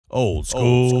Old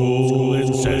school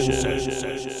in session.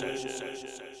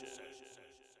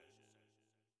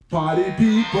 Party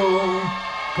people,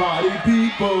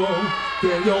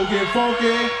 can yo get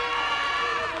funky?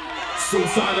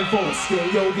 Suicide and folks,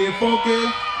 can yo get funky?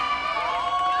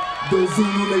 The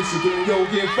Zulu Nation, can yo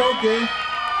get funky?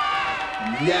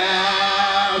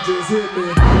 Yeah, just hit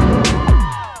me.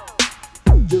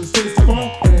 Just taste the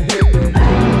funk and hit me.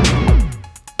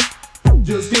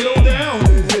 Just get on down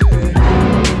and hit me.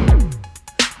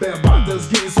 Bambaataa's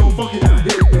getting so funky now,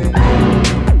 hit me.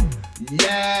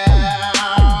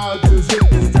 Yeah, just hit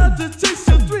me. It's time to chase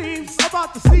your dreams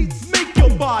about the seats. Make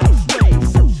your body sway,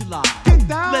 socialize. Get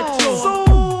down, let your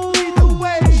soul lead the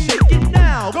way. Shake it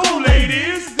now, go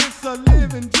ladies. It's a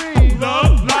living dream.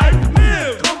 Love, life,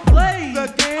 live. Come play the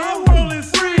game. Our world is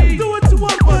free. Do what you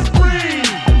want, but free.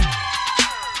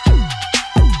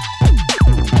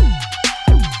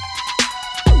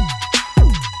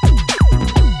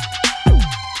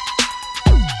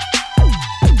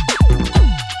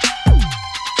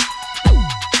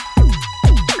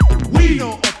 We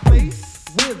know a place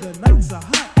where the nights are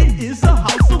hot. It is a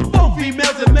house of fun,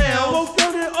 females and males. Both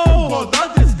young and old. For the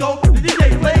disco, the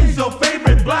DJ plays your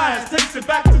favorite blast. Takes it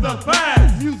back to the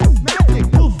past. Music's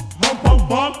magic. Poof, hump, bump,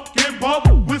 bump, get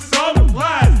bumped with some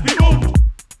class. People.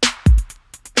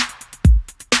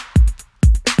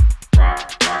 Rock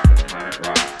to the planet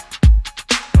rock.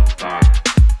 Don't stop.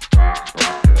 Rock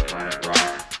to the planet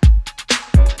rock.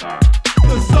 Don't stop.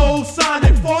 The soul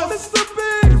sonic force. Mr.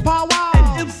 Big Power. And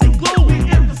MC Glow, we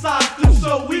emphasize through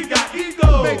show. We got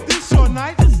ego. Make this your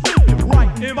night. Just live it right.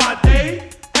 In my day,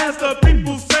 as the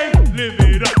people say, live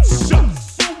it up.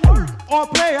 Shucks. So work or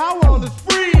play, our world is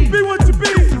free. Be what you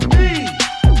be. Me.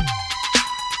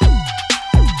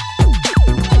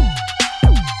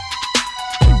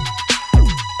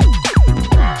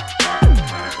 Rock to the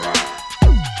planet rock.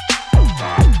 Don't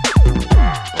stop.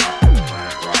 Rock to the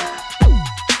planet rock.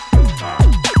 Don't stop.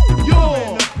 You're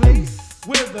in a place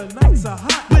where the nights are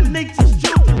hot, where nature's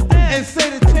children dance and say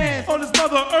the chance on this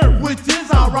mother earth, which is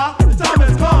our rock. The time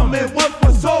has come and what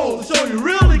for soul to show you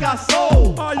really got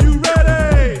soul. Are you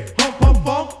ready? Hump, hump,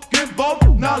 bump, get bumped.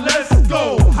 Now let's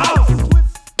go. House.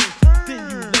 Then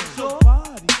you let your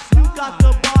body. You got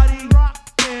the body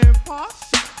rockin',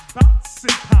 bounce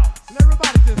and pounce. And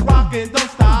everybody just rockin', don't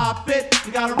stop it.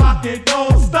 You gotta rock it,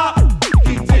 don't stop.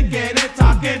 Keep ticking and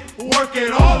talking,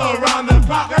 working all around the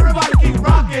clock. Everybody keep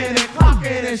rocking and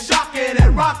clocking and shocking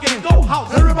and rocking. Go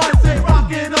house. Everybody say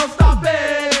rockin', don't stop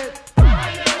it. Well,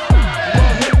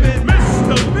 hit me,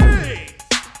 Mr. Big.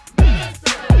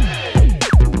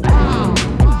 Wow,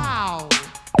 wow.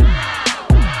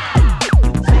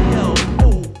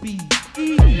 G-L-O-B-E.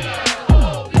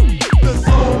 The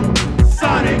Soul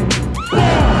Sonic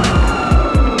Force.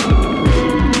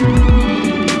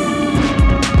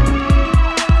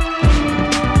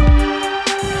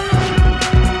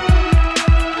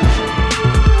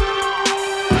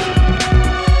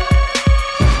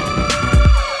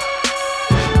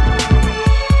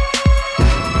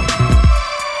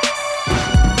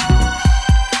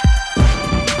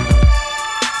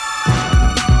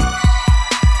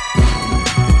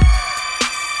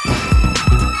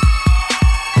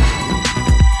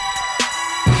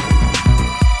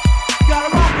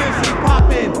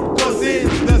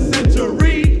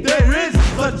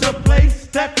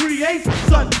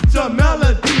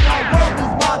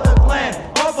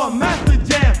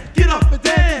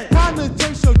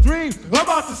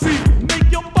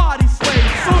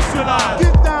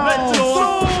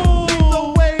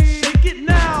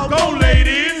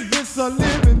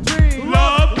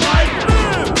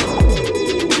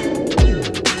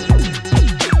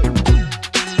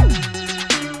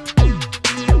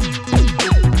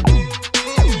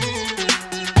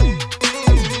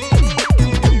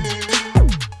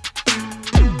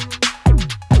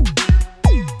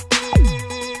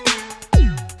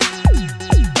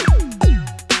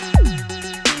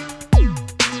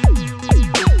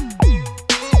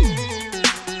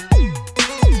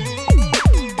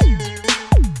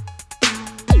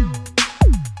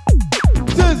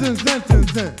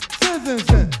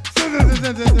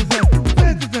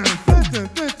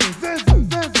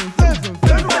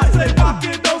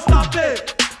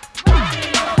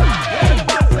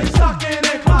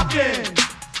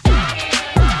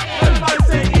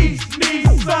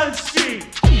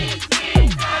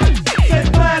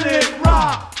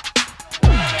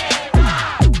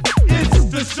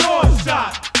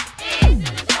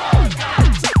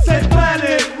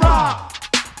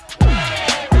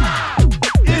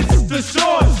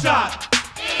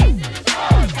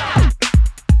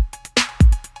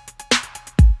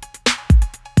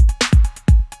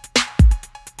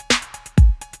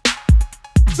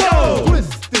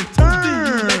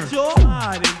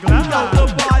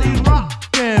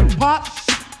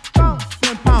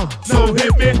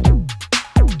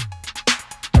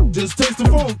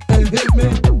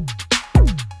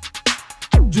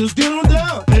 Just get on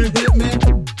down and hit me.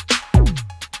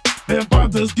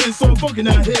 Bambaata's get so funky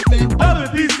now, hit me. Love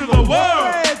and peace to the world.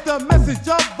 Spread the message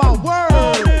of our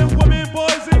world. Men, women,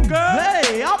 boys, and girls.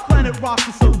 Hey, our planet rock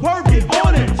is so work it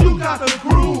on it. You got the